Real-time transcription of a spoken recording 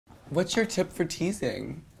What's your tip for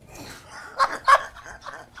teasing?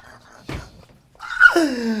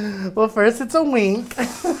 Well, first it's a wink.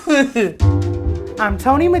 I'm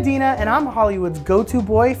Tony Medina, and I'm Hollywood's go-to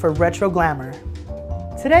boy for retro glamour.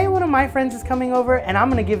 Today, one of my friends is coming over, and I'm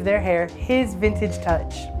gonna give their hair his vintage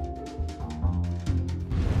touch.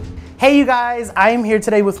 Hey you guys, I am here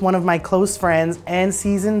today with one of my close friends and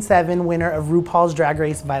season 7 winner of RuPaul's Drag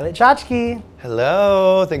Race, Chachki.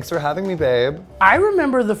 Hello, thanks for having me, babe. I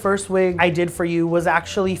remember the first wig I did for you was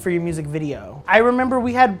actually for your music video. I remember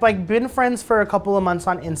we had been friends for a couple of months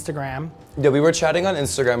on Instagram. Yeah, we were chatting on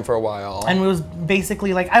Instagram for a while. And it was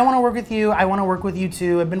basically like, I want to work with you, I want to work with you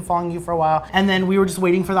too, I've been following you for a while. And then we were just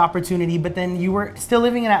waiting for the opportunity, but then you were still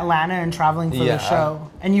living in Atlanta and traveling for the show.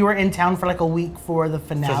 And you were in town for like a week for the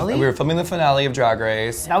finale. We were filming the finale of Drag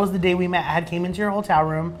Race. That was the day we met. I came into your hotel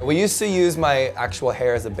room. We used to use my actual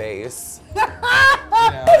hair as a base.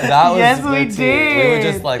 That was yes, we did. We would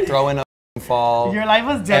just like throw in a fall. Your life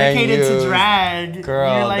was dedicated to drag.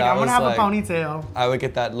 Girl, you're like, I'm gonna have a ponytail. I would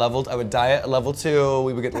get that level, I would dye it level 2,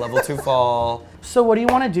 we would get the level 2 fall. So what do you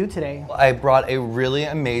want to do today? I brought a really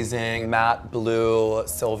amazing matte blue,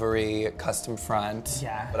 silvery custom front.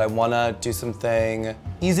 Yeah. But I want to do something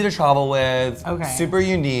easy to travel with, super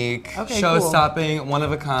unique, show-stopping, one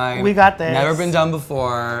of a kind. We got this. Never been done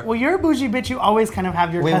before. Well, you're a bougie bitch. You always kind of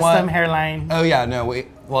have your custom hairline. Oh yeah, no,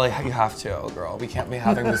 well, you have to, girl. We can't be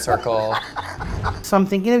having the circle. So I'm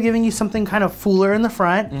thinking of giving you something kind of fuller in the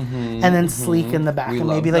front and then sleek in the back. And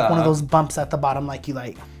maybe like one of those bumps at the bottom like you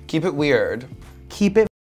like. Keep it weird. Keep it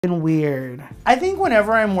weird. I think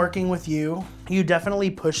whenever I'm working with you, you definitely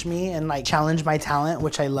push me and like challenge my talent,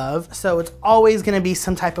 which I love. So it's always gonna be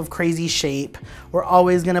some type of crazy shape. We're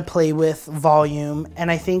always gonna play with volume.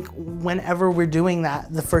 And I think whenever we're doing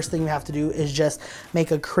that, the first thing we have to do is just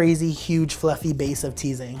make a crazy, huge, fluffy base of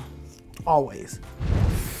teasing. Always.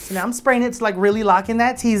 So now I'm spraying it to like really lock in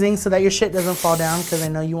that teasing so that your shit doesn't fall down, because I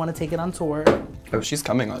know you wanna take it on tour. Oh, she's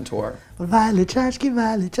coming on tour. Chachki.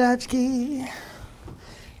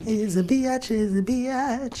 Is a biatch, is a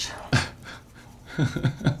biatch.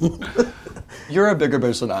 You're a bigger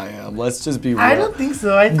bitch than I am. Let's just be real. I don't think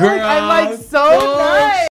so. I feel like I'm like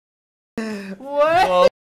so nice. What?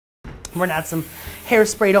 We're gonna add some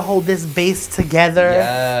hairspray to hold this base together.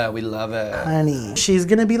 Yeah, we love it. Honey, she's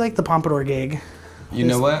gonna be like the pompadour gig. You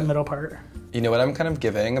know what? Middle part. You know what I'm kind of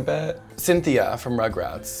giving a bit? Cynthia from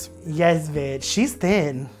Rugrats. Yes, bitch. She's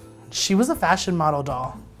thin. She was a fashion model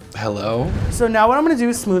doll. Hello? So now what I'm gonna do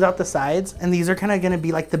is smooth out the sides, and these are kind of gonna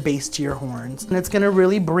be like the base to your horns. And it's gonna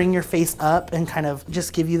really bring your face up and kind of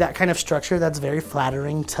just give you that kind of structure that's very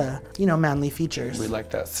flattering to, you know, manly features. We like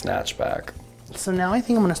that snatch back. So now I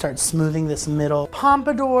think I'm gonna start smoothing this middle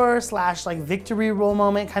pompadour slash like victory roll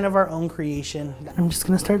moment, kind of our own creation. I'm just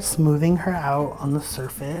gonna start smoothing her out on the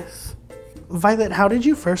surface. Violet, how did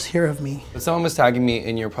you first hear of me? Someone was tagging me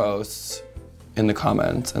in your posts in the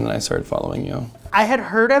comments, and then I started following you. I had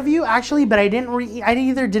heard of you actually, but I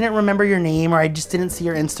either didn't remember your name or I just didn't see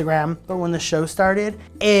your Instagram. But when the show started,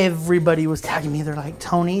 everybody was tagging me. They're like,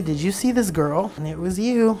 Tony, did you see this girl? And it was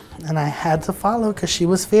you. And I had to follow because she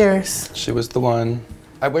was fierce. She was the one.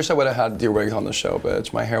 I wish I would have had your wig on the show,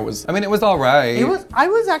 bitch. My hair was, I mean, it was all right. I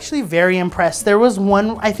was actually very impressed. There was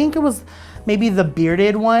one, I think it was maybe the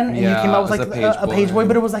bearded one, and you came out with like a page boy,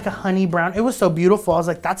 but it was like a honey brown. It was so beautiful. I was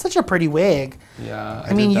like, that's such a pretty wig. Yeah,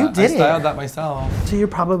 I mean, you did it. I styled that myself. So you're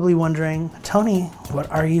probably wondering, Tony, what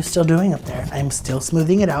are you still doing up there? I'm still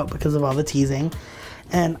smoothing it out because of all the teasing.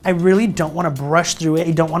 And I really don't want to brush through it.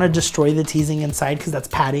 I don't want to destroy the teasing inside because that's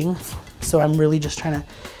padding. So I'm really just trying to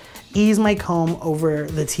ease my comb over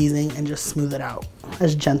the teasing and just smooth it out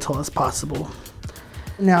as gentle as possible.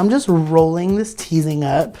 Now I'm just rolling this teasing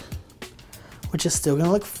up, which is still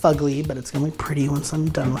gonna look fugly, but it's gonna look pretty once I'm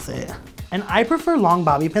done with it. And I prefer long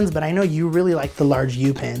bobby pins, but I know you really like the large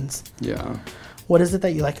U pins. Yeah. What is it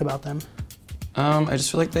that you like about them? I just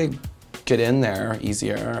feel like they get in there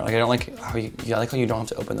easier. Like I don't like how you don't have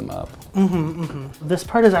to open them up. This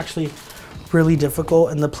part is actually really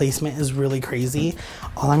difficult and the placement is really crazy.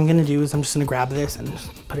 All I'm gonna do is I'm just gonna grab this and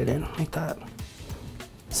just put it in like that.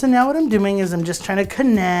 So now what I'm doing is I'm just trying to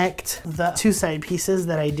connect the 2 side pieces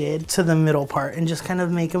that I did to the middle part and just kind of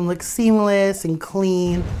make them look seamless and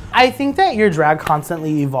clean. I think that your drag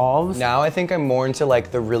constantly evolves. Now I think I'm more into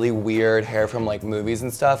like the really weird hair from like movies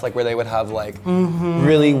and stuff, like where they would have like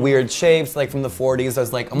really weird shapes, like from the 40s.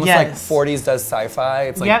 There's like almost like 40s does sci-fi.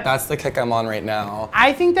 It's like that's the kick I'm on right now.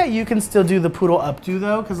 I think that you can still do the poodle updo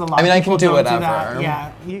though, because a lot of people I can do don't whatever. do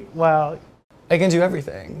that. Yeah, well, I can do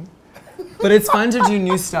everything. But it's fun to do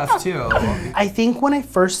new stuff too. I think when I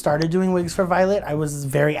first started doing wigs for Violet, I was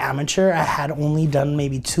very amateur. I had only done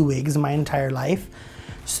maybe 2 wigs in my entire life.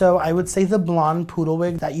 So I would say the blonde poodle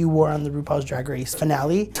wig that you wore on the RuPaul's Drag Race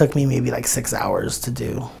finale took me maybe like 6 hours to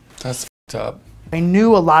do. That's f***ed up. I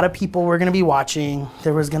knew a lot of people were gonna be watching.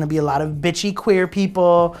 There was gonna be a lot of bitchy queer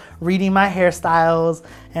people reading my hairstyles.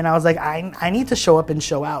 And I was like, I need to show up and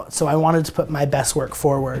show out. So I wanted to put my best work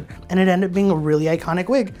forward. And it ended up being a really iconic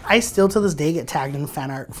wig. I still to this day get tagged in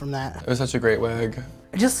fan art from that. It was such a great wig.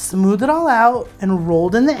 I just smoothed it all out and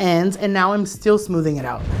rolled in the ends, and now I'm still smoothing it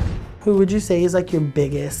out. Who would you say is like your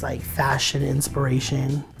biggest like fashion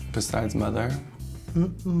inspiration? Besides Mother?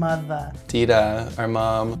 Mother. Dita, our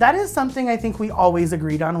mom. That is something I think we always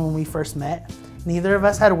agreed on when we first met. Neither of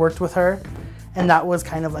us had worked with her, and that was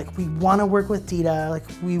kind of like, we want to work with Dita, like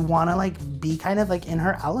we want to like be kind of like in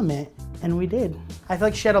her element, and we did. I feel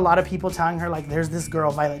like she had a lot of people telling her like, there's this girl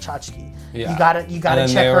Violet Chachki. Yeah. You gotta check her out. And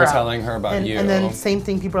then they were telling her about you. And then same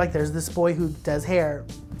thing, people are like, there's this boy who does hair,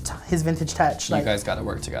 his vintage touch. You guys gotta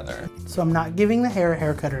work together. So I'm not giving the hair a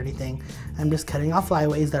haircut or anything. I'm just cutting off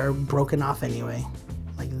flyaways that are broken off anyway.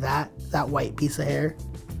 Like that white piece of hair.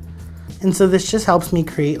 And so this just helps me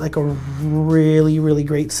create like a really, really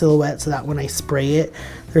great silhouette so that when I spray it,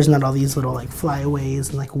 there's not all these little like flyaways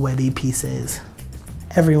and like webby pieces.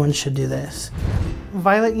 Everyone should do this.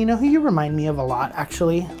 Violet, you know who you remind me of a lot,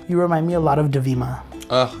 actually? You remind me a lot of Davima.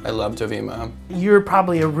 Ugh, I love Davima. You're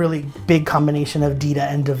probably a really big combination of Dita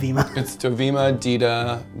and Davima. It's Davima,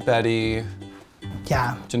 Dita, Betty.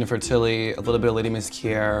 Yeah. Jennifer Tilly, a little bit of Lady Miss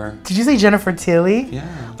Kier. Did you say Jennifer Tilly?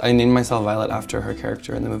 Yeah. I named myself Violet after her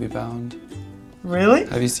character in the movie Bound. Really?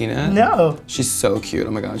 Have you seen it? No. She's so cute.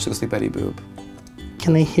 Oh my god, she looks like Betty Boop.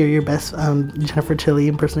 Can I hear your best Jennifer Tilly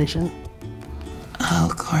impersonation?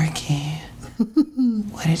 Oh, Corky.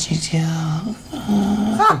 What did you do?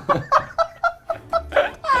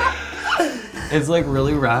 It's like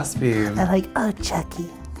really raspy. I like, oh, Chucky.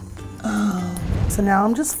 Oh. So now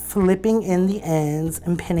I'm just flipping in the ends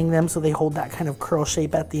and pinning them so they hold that kind of curl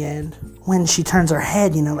shape at the end. When she turns her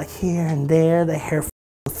head, you know, like here and there, the hair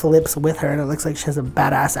flips with her and it looks like she has a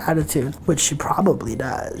badass attitude, which she probably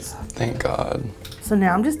does. Thank God. So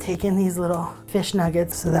now I'm just taking these little fish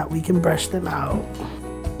nuggets so that we can brush them out.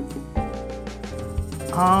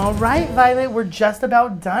 All right, Violet, we're just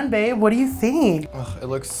about done, babe. What do you think? Oh, it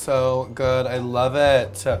looks so good. I love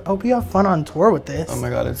it. Hope you have fun on tour with this. Oh my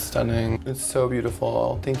God, it's stunning. It's so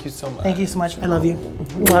beautiful. Thank you so much. Thank you so much. I love you.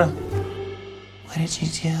 What did you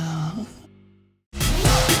do?